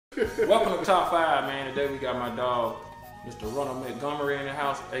Welcome to Top 5, man. Today we got my dog, Mr. Ronald Montgomery in the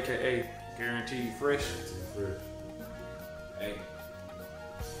house, aka Guaranteed Fresh. Hey,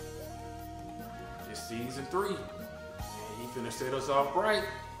 it's season 3. And he finna set us off right.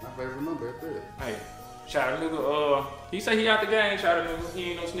 My favorite number at that. Hey, shout out nigga, he say he out the game, shout out nigga,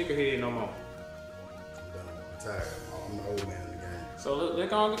 he ain't no sneakerhead no more. I'm tired. I'm the old man in the game. So let's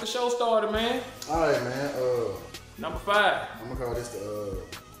go and get the show started, man. Alright, man. Number 5. I'm gonna call this the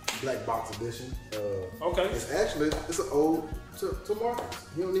Black Box Edition. Okay. It's an ode to Marcus.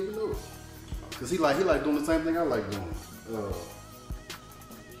 He don't even know it. Cause he like doing the same thing I like doing.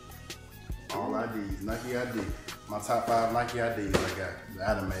 All IDs, Nike ID. My top 5 Nike IDs I got that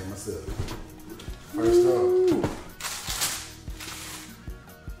I done made myself. First up,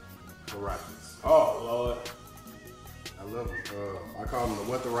 the Rockets. Oh Lord. I love them. I call them the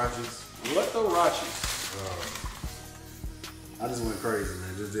What the Rockets. What the Rockets. I just went crazy,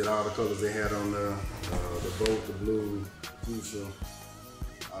 man. Just did all the colors they had on the boat, the blue, fuchsia,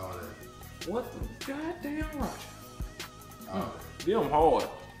 all that. What the goddamn Rockets? All that. Them hard.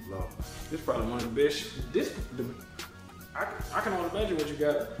 Love them. This probably one of the best. I can only imagine what you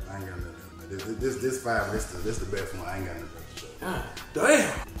got. I ain't got nothing, man. This 5, this the best one. I ain't got nothing to show. God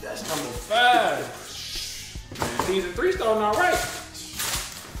damn. That's number 5. Man, season 3 starting all right.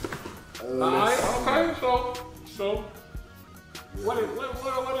 Alright, okay, so yeah. What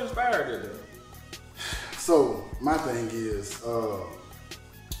inspired it then? So my thing is,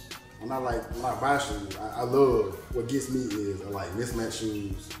 when I buy shoes, I love, what gets me is I like mismatched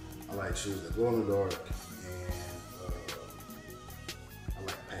shoes. I like shoes that glow in the dark, and I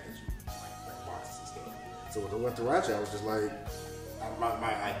like packaging, like boxes and stuff. So with the What the Ratchet, I was just like,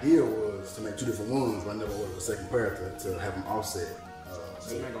 my idea was to make 2 different ones, but I never ordered a second pair to have them offset.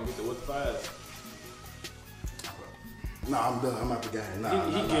 So you're not gonna get the What the 5s? No, I'm done. I'm out the game. Nah,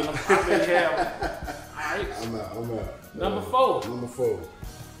 he getting them. I bet you have them. Alright. I'm out. Number 4. Number 4.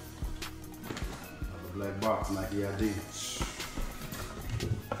 The Black Box Nike ID.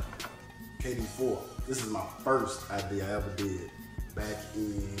 KD4. This is my first ID I ever did back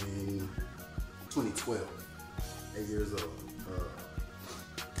in 2012. 8 years old.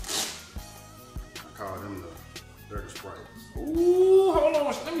 I call them the Dirty Sprites. Ooh, hold on.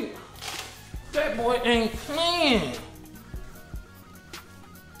 Let me. That boy ain't playing.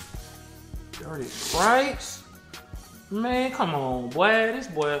 Dirty Sprites? Man, come on, boy. This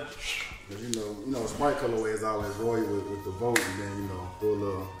boy. Cause you know, Sprite colorway is always royal with the vote, and then throw a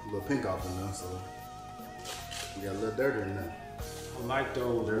little pink off in there, so you got a little dirty in there. I like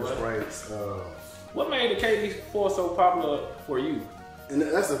those. Dirty Sprites. What made the KD4 so popular for you? And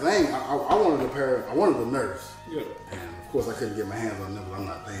that's the thing. I wanted a pair. I wanted the Nerfs. Yeah. And of course, I couldn't get my hands on them, but I'm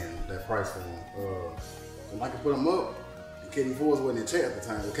not paying that price for them. And I could put them up. And KD4s wasn't in chat at the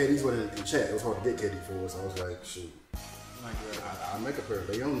time. Well, KDs wasn't in chat. It was hard to get KD4s, so I was like, shoot. I'll make a pair.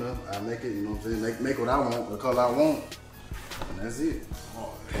 They own them. I'll make it. You know what I'm saying? Make what I want, the color I want, and that's it.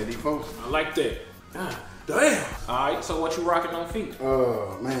 Oh, KD4. I like that. God damn. All right. So what you rocking on feet?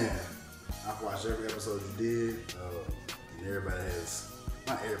 Man, I've watched every episode you did, and everybody has.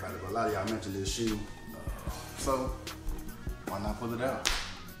 Not everybody, but a lot of y'all mentioned this shoe. So, why not pull it out?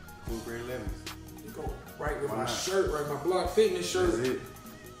 Cool grade 11s. You go right with my shirt, right? My Block Fitness shirt. That's it.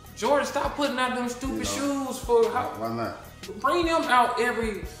 Jordan, stop putting out them stupid shoes for how. Why not? Bring them out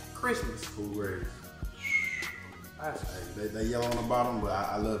every Christmas. Cool grades. They yellow on the bottom, but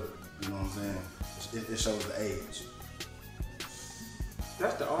I love it. You know what I'm saying? It shows the age.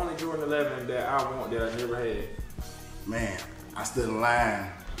 That's the only Jordan 11 that I want that I never had. Man, I stood in line.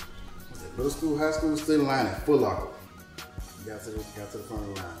 Was it middle school, high school? Stood in line at Foot Locker. Got to the front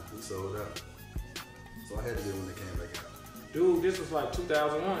of the line. We sold out. So I had to get when they came back out. Dude, this was like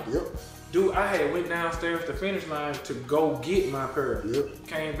 2001. Yep. Dude, I had went downstairs to finish line to go get my pair. Yep.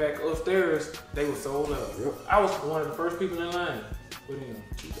 Came back upstairs, they were sold out. Yep. I was one of the first people in line with him.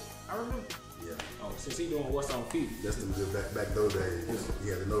 I remember. Yeah. Oh, since he doing what's on feet. That's them good back those days.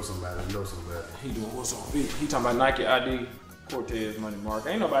 You had to know somebody He doing what's on feet. He talking about Nike ID Cortez money mark.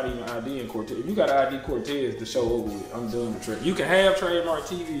 Ain't nobody even ID in Cortez. If you got ID Cortez, the show over with. I'm done with trade. You can have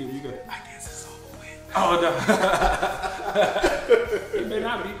TradeMarcTV if you got. I guess it's over with. Oh no. It may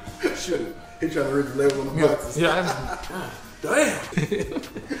not be. Shoot. He trying to reach the level on the boxes. Yeah. Damn.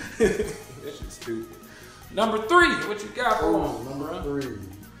 That shit's stupid. Number 3. What you got for him? Number 3. Damn,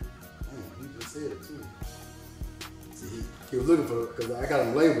 he just said it too. See, he was looking for, because I got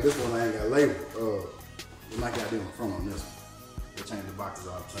him labeled. This one I ain't got labeled. Nike ID on the front on this one. They change the boxes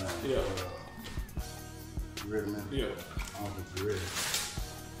all the time. Yeah. You ready, man? Yeah. I don't think you're ready.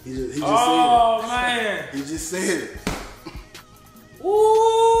 He just said it. Oh, man. He just said it.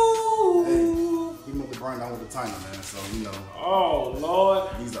 Ooh. Tina, man. So, you know. Oh, Lord.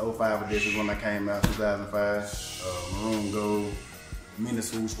 These are 05 editions when that came out, 2005. Maroon gold, mini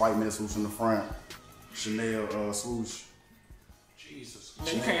swoosh, white mini swoosh in the front. Chanel swoosh. Jesus.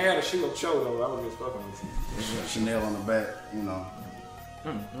 Man, you can't have a shoe up show though. I was just fucking with you. Chanel on the back, you know.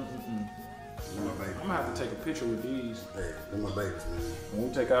 I'm gonna have to take a picture with these. Hey, they're my babies, man. When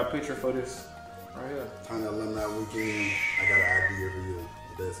we take our picture for this, right here. Tina Alumni Weekend, I got an ID every year.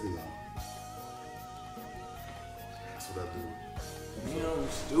 But that's, you know. That's what I do. Damn,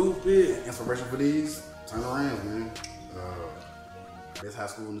 stupid. Inspiration for these, Tina Rams, man. Best high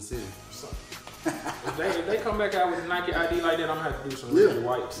school in the city. If they come back out with a Nike ID like that, I'm gonna have to do some really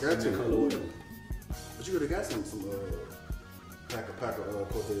whites got in the to. colorway. But you already got some Packer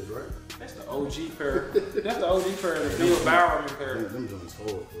Cortez, right? That's the OG pair. That's the OG pair, the Bill Bowerman pair. Them joints hard,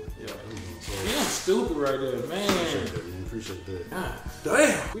 bro. Yeah. Them Damn stupid right there, man. Appreciate that, man. Appreciate that.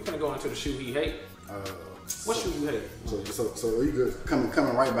 Damn. We finna go into the shoe he hate. What shoe you hate? So you good?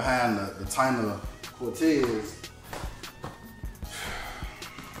 Coming right behind the Tina Cortez.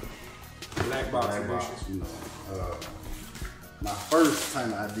 Black box editions. You know, my first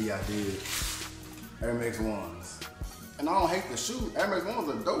Tina ID I did Air Max 1s. And I don't hate the shoe. Air Max 1s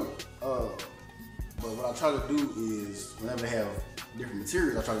are dope. But what I try to do is, whenever they have different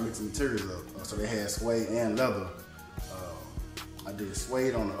materials, I try to mix the materials up. So they had suede and leather. I did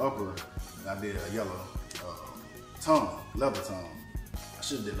suede on the upper, and I did a yellow leather tongue. I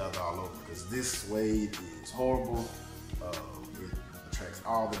should have did leather all over, because this suede is horrible. It attracts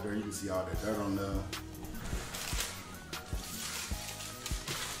all the dirt. You can see all that dirt on there.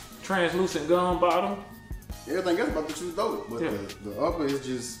 Translucent gum bottom. Everything else about the shoe dope, but yeah. the upper is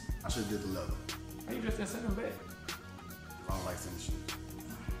just, I should have did the leather. Why you just didn't send them back? I don't like sending shoes.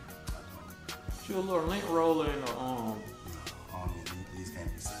 I don't. She a little link roller in the No, I don't need these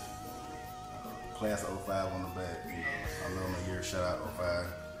can't be saved. Class 05 on the back, you know. I love my year, shout out 05.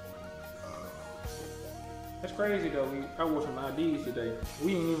 That's crazy though. I wore some IDs today.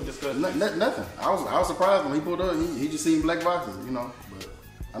 We didn't even discuss Nothing. I was surprised when he pulled up. He just seen black boxes, you know. But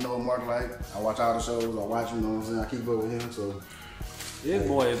I know what Mark like. I watch all the shows. I watch, you know what I'm saying. I keep up with him, so. This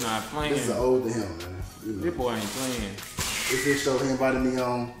boy is not playing. This is old to him, man. You know. This boy ain't playing. If this show he invited me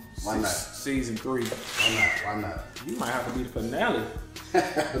on, why not? Season 3. Why not? You might have to be the finale.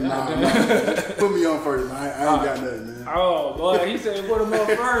 Nah. Put me on first, man. I ain't got nothing, man. Oh boy, he said put him up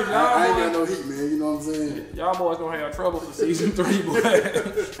first. Y'all I ain't got no heat, man. You know what I'm saying? Y'all boys gonna have trouble for season 3, boy.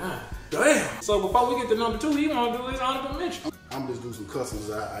 Damn. So before we get to number 2, he wanna do his honorable mention. I'm just doing some customs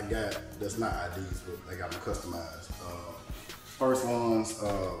I got that's not IDs, but I got them customized. First one's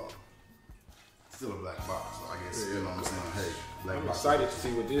still a black box, so I guess, you know what I'm saying? Hey, black I'm box. excited to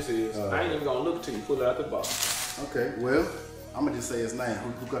see what this is. I ain't even gonna look till you pull it out the box. Okay, well, I'm gonna just say his name.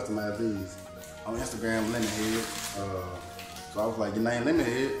 Who customized these? On Instagram, Lemonhead. So I was like, your name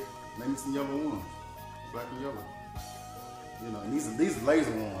Lemonhead, let me some yellow ones. Black and yellow. You know, and these are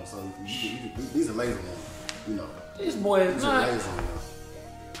laser ones, so these are laser ones, you know. This boy is not. Laser ones.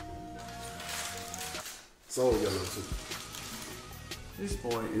 Soul yellow too. This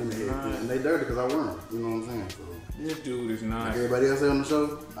boy is Lemonhead. not. And they dirty because I wear them, you know what I'm saying? So, This dude is not. like everybody else on the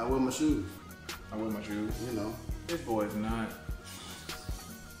show, I wear my shoes, I wear my shoes. you know. This boy is not.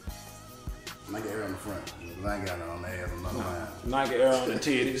 Nike Air on the front. I ain't got none on the ass on none of mine. Nike Air on the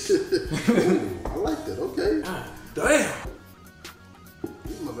titties. Ooh, I like that, okay. Damn.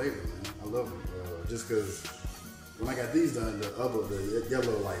 These are my favorite, man. I love them. Just because when I got these done, the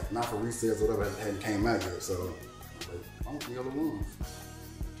yellow, like, not for resales or whatever, hadn't came out yet. So, like, I want the yellow ones.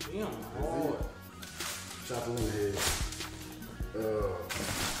 Damn, hard. Shop in the head.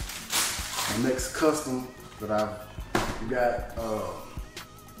 The next custom that I've got,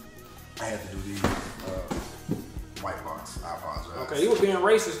 I had to do these white box. I apologize. Okay, you were being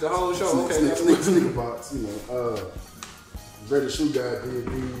racist the whole show. Okay, sneaker box, you know. Ready Shoe Guy did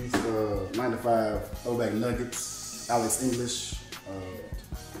these 95 throwback nuggets, Alex English,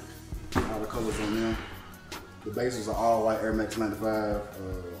 all the colors on them. The bases are all white Air Max 95.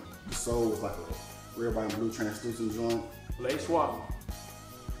 The sole was like a red, white, and blue translucent joint. Lace swap.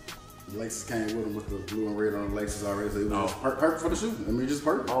 The laces came with them with the blue and red on the laces already. So it was just perfect for the shoe. I mean, just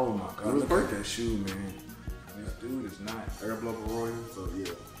perfect. Oh my god, it was look perfect. at that shoe, man. This dude is not. Air Blocker Royal, so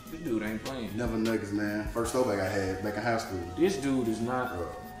yeah. This dude ain't playing. Never Nuggets, man. First throwback I had back in high school. This dude is not.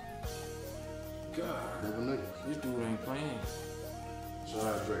 God. Never Nuggets. This dude ain't playing. Shout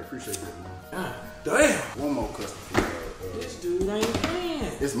out Dre, appreciate that, man. Damn. One more custom. This dude ain't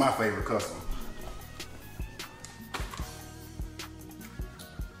playing. It's my favorite custom.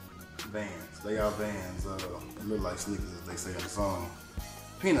 Vans. They are Vans. Look like sneakers, as they say in the song.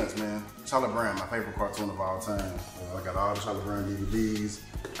 Peanuts, man. Charlie Brown, my favorite cartoon of all time. I got all the Charlie Brown DVDs.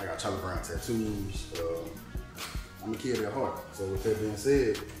 I got Charlie Brown tattoos. I'm a kid at heart. So with that being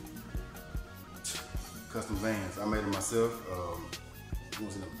said, custom Vans. I made them myself. You want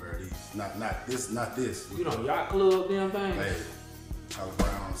to see them pair of these? Not this. You know, yacht club, damn thing. Hey, Charlie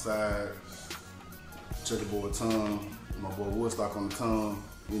Brown on the side, checkerboard tongue, my boy Woodstock on the tongue.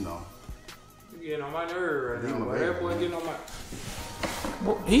 You know. You getting on my nerve right now, boy. That boy man. getting on my.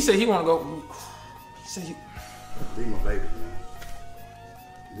 Well, he said he want to go. He said he. These my favorite, man.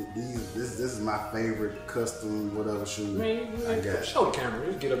 This is my favorite custom whatever shoe I got. Show the camera.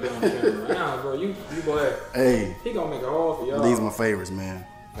 Just get up there on the camera. Nah, bro, you boy. Hey, he gonna make it hard for y'all. These are my favorites, man.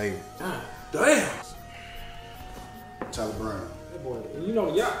 Favorite. Damn. Charlie Brown. That boy. You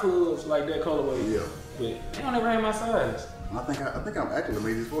know the yacht clubs like that colorway. Yeah. But they don't ever have my size. I think I'm actually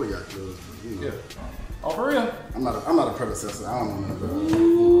made this for yacht clubs. You know. Yeah. Oh, for real? I'm not a predecessor. I don't know nothing about it.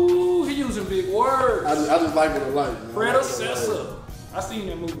 Ooh, he using big words. I just like what I like. Man. Predecessor. I seen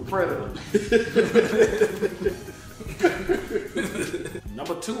that movie Predator.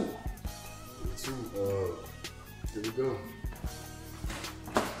 Number 2. Here we go.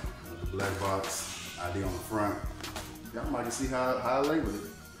 Black box, ID on the front. Y'all might can see how I labeled it.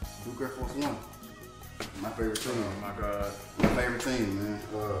 Duke Air Force One. My favorite team. Oh my God. My favorite team, man.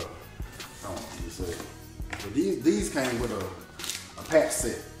 So these came with a patch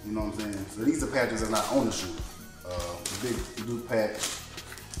set. You know what I'm saying? So these are patches that are not on the shoe. The big Duke patch.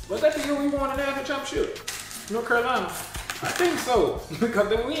 Was that the year we won the national championship? North Carolina. I think so. Because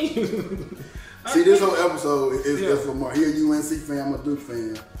then we. See, this whole episode is for Mark. He a UNC fan, I'm a Duke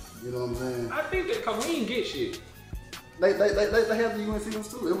fan. You know what I'm saying? I think that because we didn't get shit. They have the UNC ones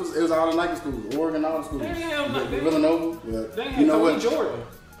too. It was all the Nike schools, Oregon, all the schools. They didn't have Villanova. Yeah. They had you know what? Jordan.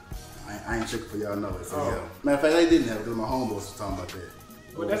 I ain't checking for y'all know it. So yeah. Matter of fact, they didn't have it because my homeboys was talking about that.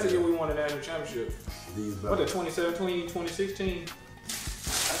 But that's the year we won the national championship. These what, the 2017, 2016? I can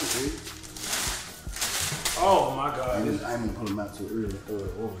see. Oh my God. I ain't gonna pull them out too early.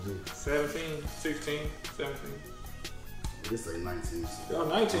 What was it? 17, 16, 17. This say 19. Oh,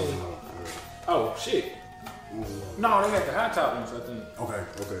 19. Oh, shit. No, they had the high top ones, I think. Okay.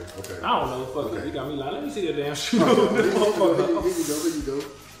 I don't know. Fuck it. You got me lying. Let me see that damn shoe. Here you go.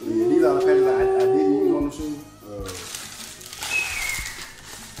 Yeah, these are the patches I didn't use on the shoe.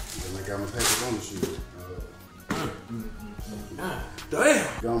 And I got my patches on the shoe.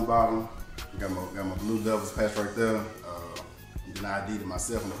 Damn. Gum bottom. Got my Blue Devils patch right there. Then I ID'd it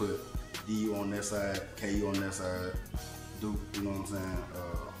myself and put DU on that side, KU on that side, Duke, you know what I'm saying?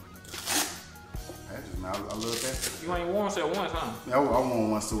 Patches, man, I love patches. You ain't won that once, huh? Yeah, I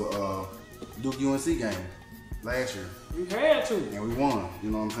won once to a Duke UNC game last year. You had to. And we won,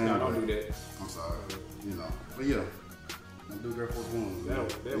 you know what I'm saying? No, don't do that. I'm sorry, you know. But yeah, Duke Air Force One.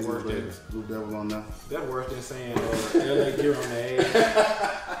 That worse than Blue Devil on there. That worse than saying LA gear on the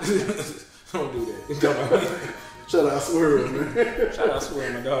ass. Don't do that. Shout out Swerve, man. Shout out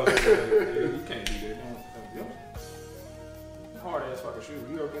Swerve, my dog. You can't do that. Don't. Hard ass fucking shoe.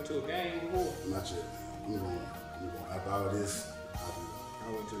 You ever been to a game before? Not yet. I'm going after all this. I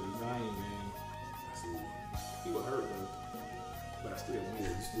went to the game, man. He was hurt though, but I still win. Yeah,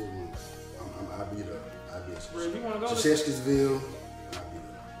 you still win. I beat up. Bro, if you want to go to Cheskisville, you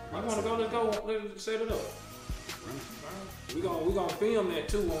want to go? Let's go. Let's set it up. We gonna film that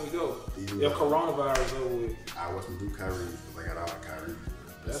too when we go. If coronavirus over with. I watched them do Kyrie because I got all the Kyrie.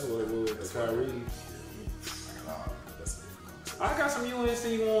 That's what it was. The Kyrie. I got all. That's it. I got some UNC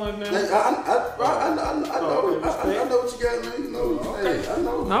ones now. I know what you got, man. You know. Okay. Hey, I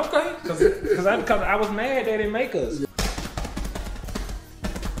know. Okay. Because I was mad they didn't make us.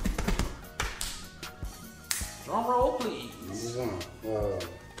 Drum roll, please.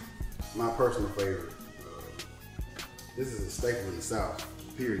 My personal favorite. This is a staple in the South,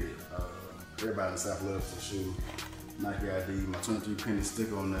 period. Everybody in the South loves the shoe. Nike ID, my 23 penny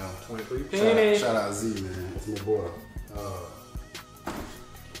sticker on there. 23 penny. Shout out Z, man. That's my boy.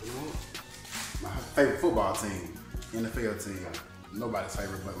 My favorite football team, NFL team. Nobody's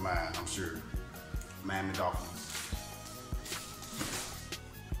favorite but mine, I'm sure. Miami Dolphins.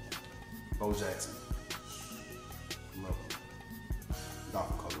 Bo Jackson. Love him.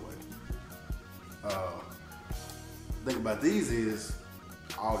 Dolphin colorway. Thing about these is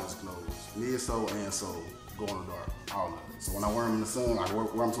all these clothes, mid-sole and sole, go in the dark, all of it. So when I wear them in the sun, I wear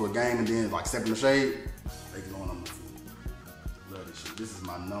them to a game and then like step in the shade, they can go on the foot. Love this shit. This is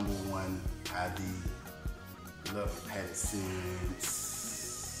my #1 ID. Love it. Had it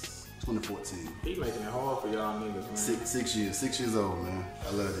since 2014. He making it hard for y'all niggas, man. 6 years. 6 years old, man. I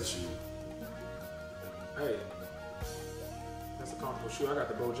love this shoe. Hey, that's a comfortable shoe. I got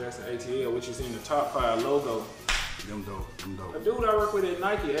the Bo Jackson ATL, which is in the top 5 logo. Them dope, them dope. A dude I work with at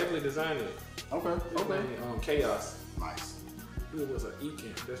Nike actually designed it. Okay, His okay. name, Chaos. Nice. He was an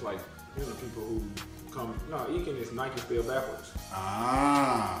Ekin. That's like, you know, people who come. No, Ekin is Nike spelled backwards.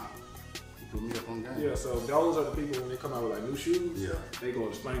 Ah. You put me up on game. Yeah, so those are the people when they come out with like new shoes. Yeah. They go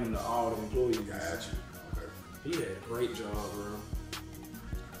explain them to all the employees. Got you. Okay. He had a great job, bro.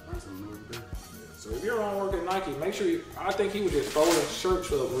 Learn something new every day. So if you're on work at Nike, make sure you, I think he was just folding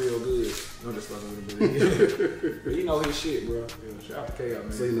shirts up real good. No, just fucking with him, but he know his shit, bro. Yeah, shout out to Chaos,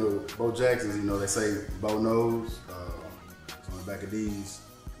 man. So, you know, Bo Jackson's, you know, they say Bo knows. On the back of these,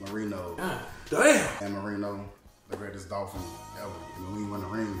 Marino. Damn! And Marino, the greatest dolphin ever. I mean, we ain't won the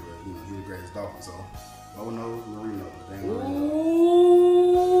ring, but, you know, he's the greatest dolphin. So, Bo knows, Marino. Ooh!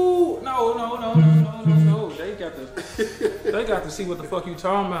 No. They got to see what the fuck you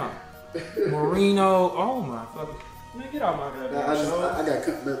talking about. Marino, oh my fucking, man, get out my goddamn show. I got,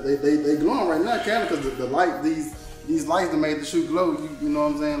 they glowing right now, kind of, because the light, these lights that made the shoe glow. You know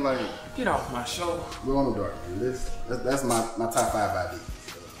what I'm saying? Like, get off my show. Glow on the dark, man. That's my top 5 ideas.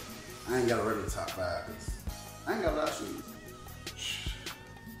 I ain't got a regular top 5. I ain't got a lot of shoes.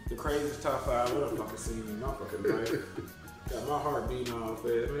 The craziest top 5 I've ever fucking seen in my fucking life. Got my heart beating all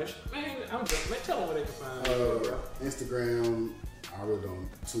fast, man. I'm just, man, tell them where they can find me, bro. Instagram. I really don't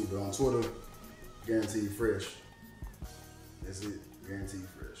too, but on Twitter, Guaranteed Fresh. That's it, Guaranteed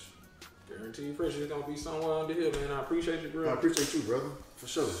Fresh. Guaranteed Fresh is gonna be somewhere under here, man. I appreciate you, bro. I appreciate you, brother, for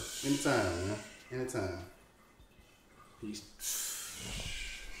sure. Anytime, man. Anytime. Peace.